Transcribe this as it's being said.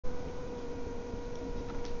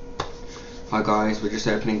Hi guys, we're just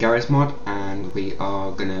opening Garry's Mod and we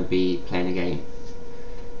are gonna be playing a game.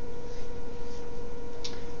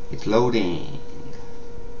 It's loading.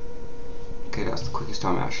 Okay, that's the quickest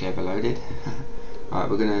time it actually ever loaded. Alright,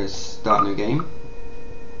 we're gonna start a new game.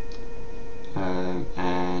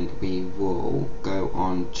 And we will go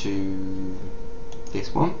on to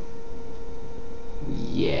this one.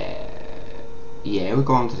 Yeah, we'll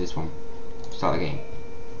go on to this one. Start the game.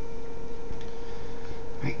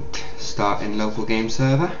 Right, start in local game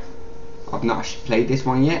server. I've not actually played this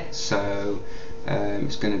one yet, so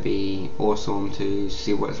it's going to be awesome to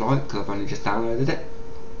see what it's like because I've only just downloaded it.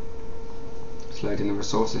 It's loading the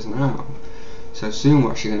resources now, so soon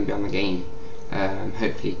we're actually going to be on the game.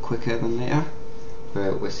 Hopefully quicker than later,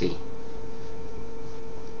 but we'll see.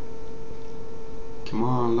 Come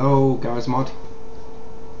on, low Garry's Mod.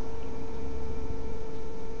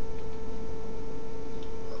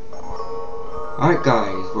 Alright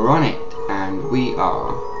guys, we're on it, and we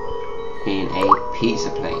are in a pizza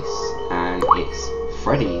place, and it's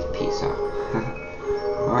Freddy's Pizza.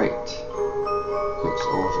 Right, looks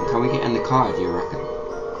awesome. Can we get in the car, do you reckon?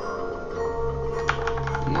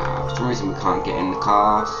 No, for some reason we can't get in the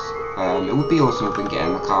cars. It would be awesome if we can get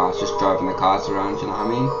in the cars, just driving the cars around, you know what I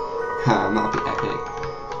mean? That'd be epic.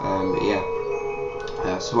 But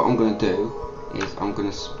yeah, so what I'm going to do is I'm going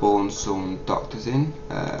to spawn some doctors in.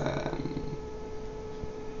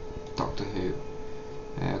 Doctor Who.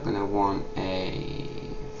 Gonna want a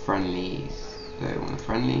friendly, so I want a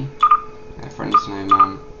friendly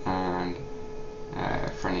snowman, and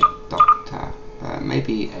friendly doctor.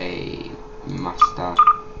 Maybe a master,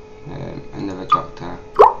 another doctor,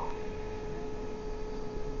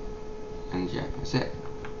 and yeah, that's it.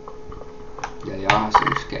 There you are. So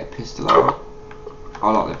we just get a pistol out. I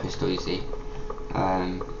like the pistol, you see.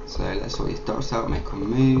 So let's sort these dots out, make them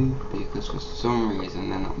move, because for some reason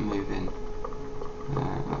they're not moving.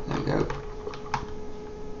 There we go.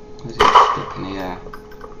 Where's it stuck in the air?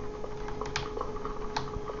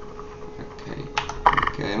 Okay,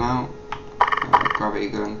 get him out. Gravity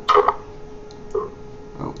gun.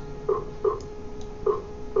 Oh,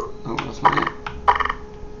 that's not it.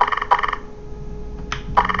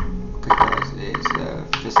 Okay guys, it's a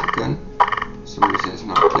physics gun. For some reason it's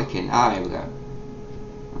not clicking. Ah, here we go.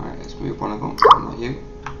 Alright, let's move one of them. Not you.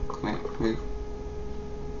 Come here, move.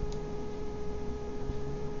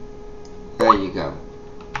 There you go.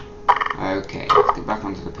 Okay, let's get back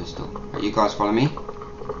onto the pistol. Right, you guys follow me?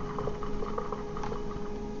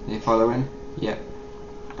 Are you following? Yep.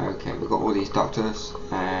 Okay, we've got all these doctors,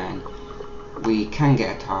 and we can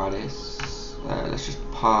get a TARDIS. Let's just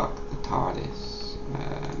park the TARDIS.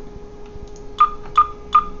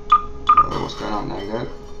 What's going on? There we go.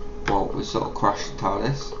 Well, we sort of crashed the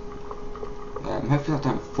TARDIS. Hopefully that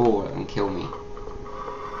don't fall and kill me.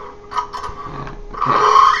 Okay.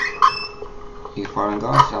 You following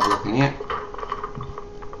guys? Have a look in here.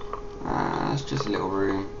 That's just a little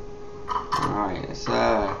room. Alright, let's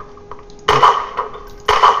sorry.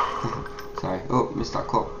 Oh, missed that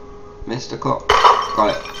cup. Missed a cup. Got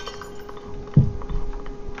it.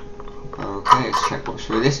 Okay, let's check what's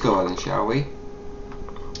through this door then, shall we?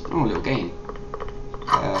 Oh, a little game.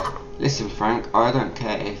 Listen Frank, I don't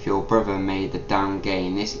care if your brother made the damn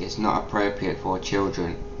game, this is not appropriate for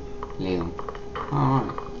children. Liam.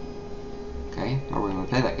 Alright. Okay, we're going to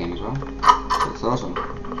play that game as well. That's awesome.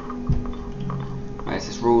 Right, it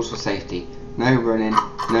says rules for safety. No running,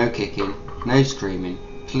 no kicking, no screaming.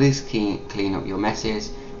 Please clean up your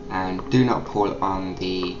messes, and do not pull on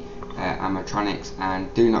the animatronics,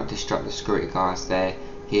 and do not distract the security guards. They're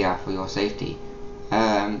here for your safety.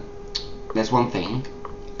 There's one thing.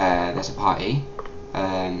 There's a party,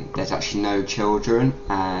 there's actually no children,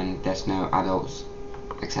 and there's no adults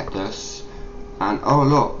except us, and oh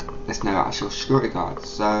look, there's no actual security guards,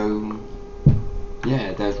 so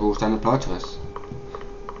yeah, those rules don't apply to us,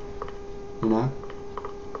 you know.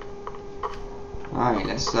 Alright,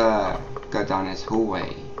 let's go down this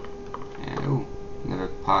hallway. Ooh, another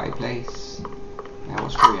party place.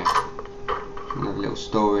 What's through here? Another little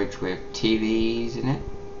storage with TVs in it,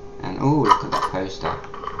 and oh, look at that poster.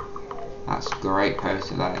 That's a great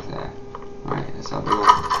poster that is there. Right, let's have a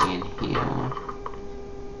look in here.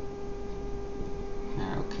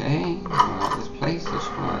 Okay, I like this place. I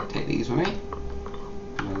just want to take these with me.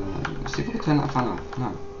 Let's see if we can turn that fan off.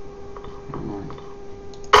 No. Right.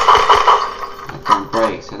 That don't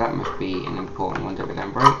break, so that must be an important one. Don't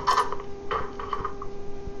break.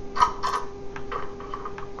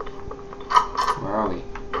 Where are we?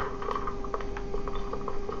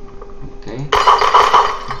 Okay.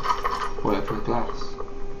 Bulletproof glass.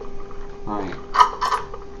 Right.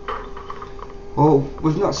 Well,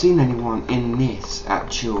 we've not seen anyone in this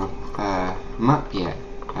actual map yet,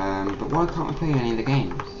 but why can't we play any of the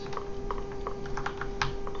games?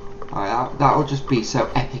 Alright, that would just be so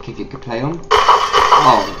epic if you could play them.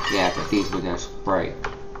 Oh, yeah, but these will just break.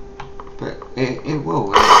 But it will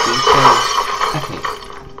be so epic.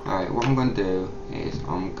 Alright, what I'm going to do is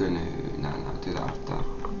I'm going to... No, do that after.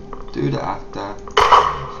 Do that after.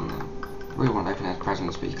 So no, I really want to open those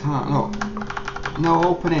presents, but you can't, look. No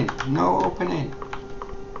opening, no opening.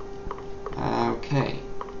 Okay.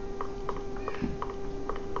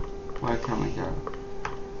 Where can we go?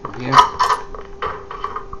 From here.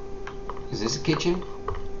 Is this a kitchen?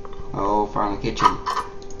 Oh, found the kitchen.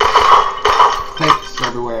 Plates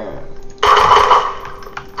everywhere.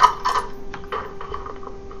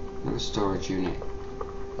 Another storage unit.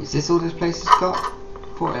 Is this all this place has got? I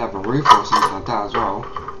thought it'd have a roof or something like that as well.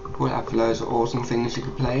 I thought it'd have loads of awesome things you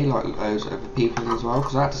could play, like loads of other people as well,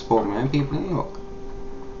 because I had to spawn my own people in, look.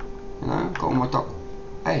 You know, got all my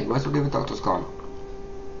Hey, where's all the other doctors gone?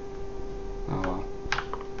 Oh well.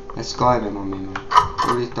 They're skiving on me, man.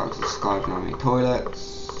 All these doctors are skiving on me.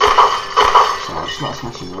 Toilets. So I just like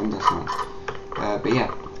smashing the windows, man. But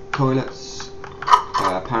yeah, toilets.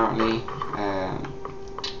 Apparently,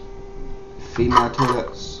 female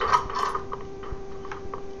toilets.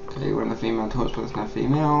 Okay, we're in the female toilets, but there's no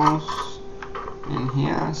females in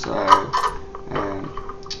here, so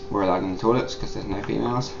we're allowed in the toilets because there's no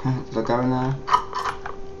females that are going there.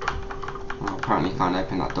 Well, apparently you can't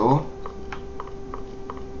open that door.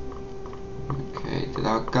 Okay, did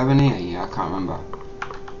I go in here? Yeah, I can't remember.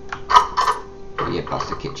 Oh, yeah, that's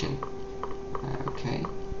the kitchen. Okay.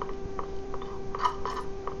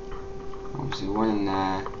 Obviously one in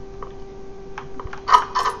there.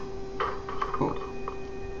 Oh.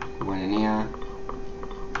 One in here.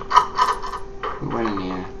 One in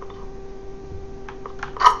here.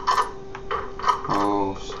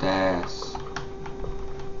 Oh, stairs.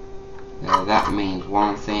 Yeah, that means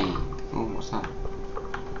one thing. Oh, what's that?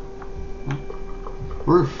 Huh?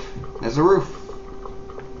 Roof. There's a roof.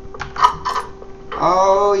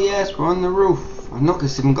 Oh yes, we're on the roof. I've not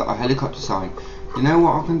even got a helicopter sign. You know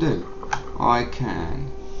what I can do? I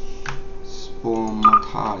can spawn my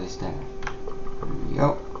TARDIS there. There we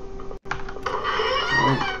go.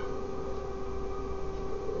 Right.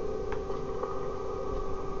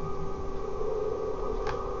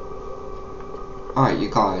 Alright, you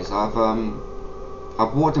guys, I've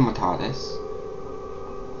walked in my TARDIS,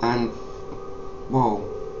 and whoa,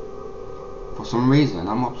 for some reason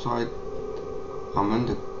I'm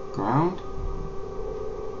underground.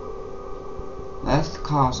 There's the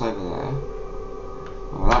cars over there.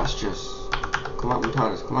 Well, that's just... Come out, my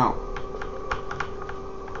TARDIS, come out.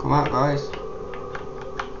 Come out, guys.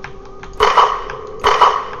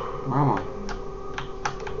 Where am I?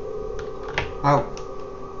 Out.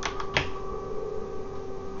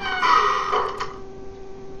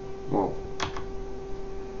 Whoa.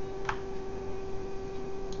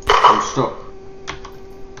 I'm stuck.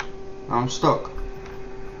 I'm stuck.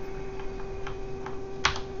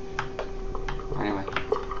 Anyway,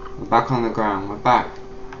 we're back on the ground. We're back.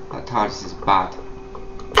 That TARDIS is bad.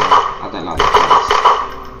 I don't like the TARDIS.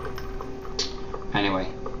 Anyway,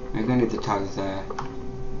 we're going to leave the TARDIS there.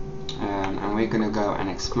 And we're going to go and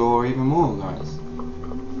explore even more, guys.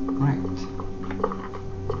 Right.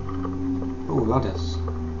 Oh, ladders.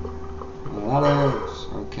 Ladders.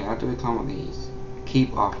 Okay, how do we climb up these?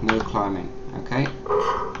 Keep off, no climbing. Okay.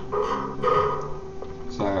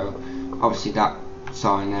 So, obviously that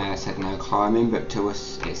sign there said no climbing, but to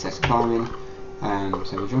us it says climbing.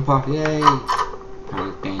 So we jump off, yay!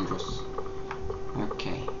 Apparently it's dangerous.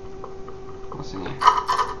 Okay. What's in here?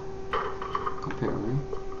 Computer room.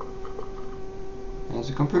 There's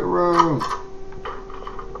a computer room!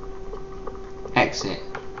 Exit.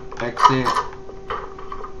 Exit.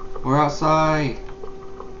 We're outside!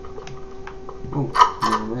 Oh,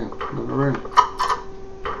 another room. Another room.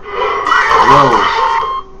 Whoa!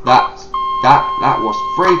 That was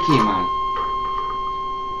freaky, man.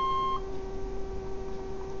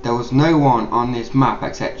 There was no one on this map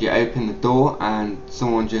except you open the door and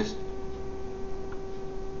someone just...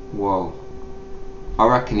 Whoa. I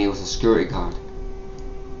reckon he was a security guard.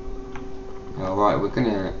 Alright, we're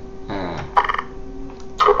gonna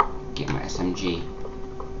get my SMG.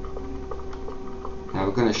 Now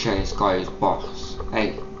we're gonna show this guy who's boss.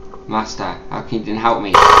 Hey, master, how come you didn't help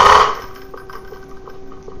me?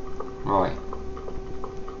 Right.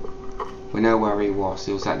 We know where he was.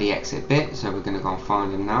 He was at the exit bit, so we're gonna go and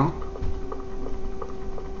find him now.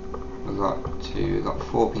 We've got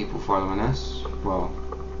 4 people following us. Well,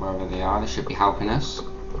 wherever they are, they should be helping us.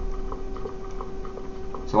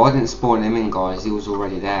 So I didn't spawn him in, guys. He was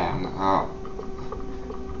already there. And, I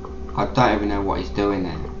don't even know what he's doing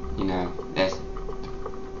there. You know,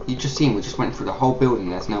 you just seen, we just went through the whole building.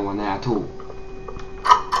 There's no one there at all.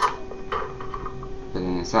 But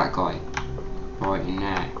then there's that guy right in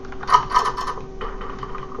there.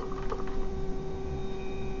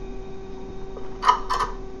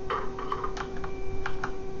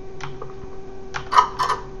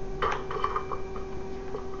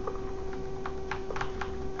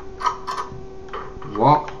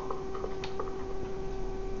 What?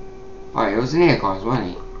 Oh, he was in here, guys, wasn't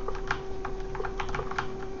he?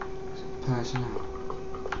 Personnel.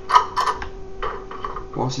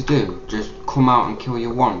 What's he do? Just come out and kill you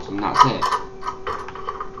once and that's it?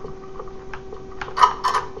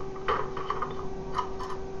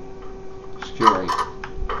 Scary.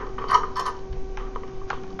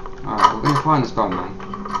 Alright, we're gonna find this guy, man.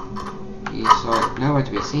 He's like nowhere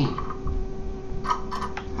to be seen.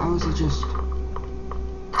 How is he just...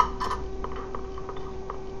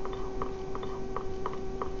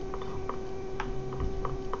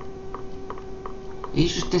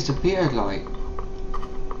 He's just disappeared, like.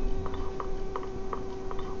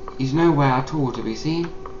 He's nowhere at all to be seen.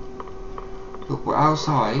 Look, we're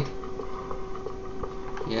outside.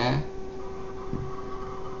 Yeah.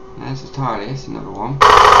 There's the TARDIS, another one.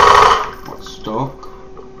 What's stuck?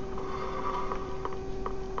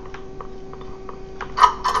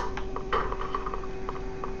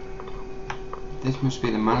 This must be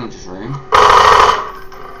the manager's room.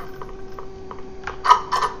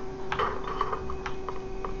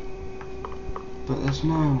 But there's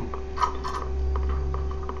no...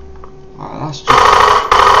 Right, that's just...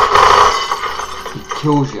 He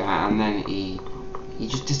kills you and then he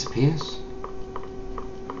just disappears.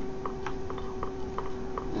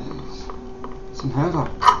 It's unheard of.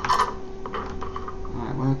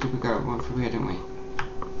 Alright, where did we go? We went through here, didn't we?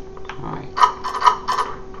 Alright.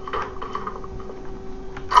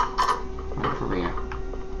 Went through here.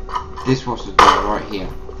 This was the door right here.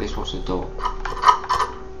 This was the door.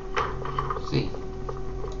 See?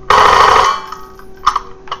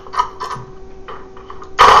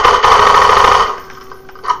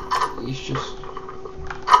 He's just...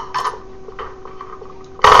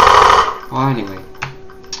 Well, anyway,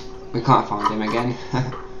 we can't find him again.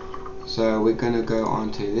 So we're gonna go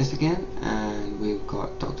on to this again, and we've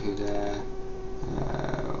got Doctor Who there.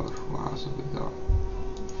 What else have we got?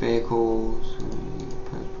 Vehicles,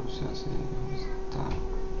 post-processing, that.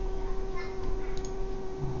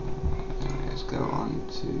 Let's go on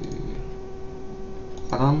to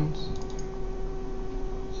add-ons,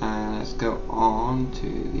 and let's go on to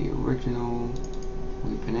the original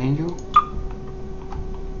Weeping Angel.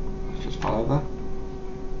 Let's just fall over.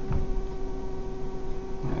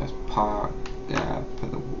 Let's put the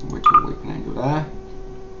original Weeping Angel there.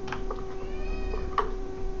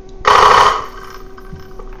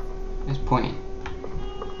 It's pointing,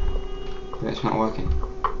 but it's not working.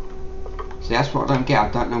 See, that's what I don't get. I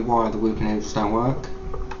don't know why the Weeping Angels don't work.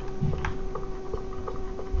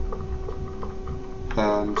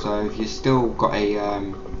 So if you still got a,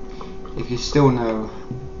 if you still know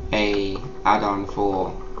a add-on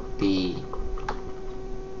for the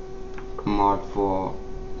mod for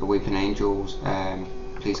the Weeping Angels,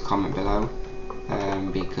 please comment below.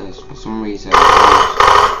 Because for some reason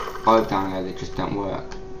I've downloaded just don't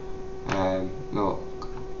work. Look,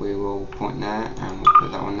 we will point there and we'll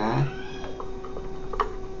put that one there.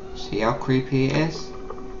 See how creepy it is?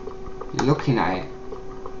 You're looking at it,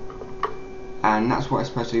 and that's what it's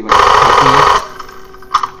supposed to be when it's happy,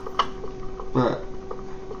 but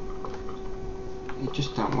it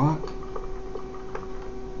just don't work.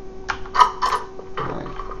 Right.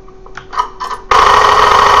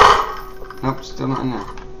 Nope, still not in there.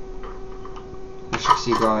 As you can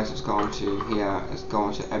see, guys, let's go on to here, let's go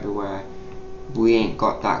on to everywhere. We ain't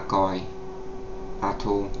got that guy at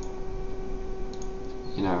all,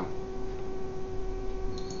 you know.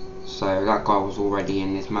 So that guy was already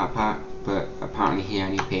in this map pack, but apparently he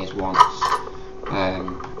only appears once.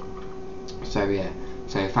 So yeah,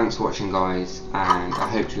 so thanks for watching, guys, and I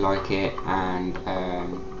hope you like it, and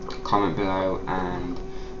comment below and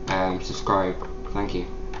subscribe. Thank you.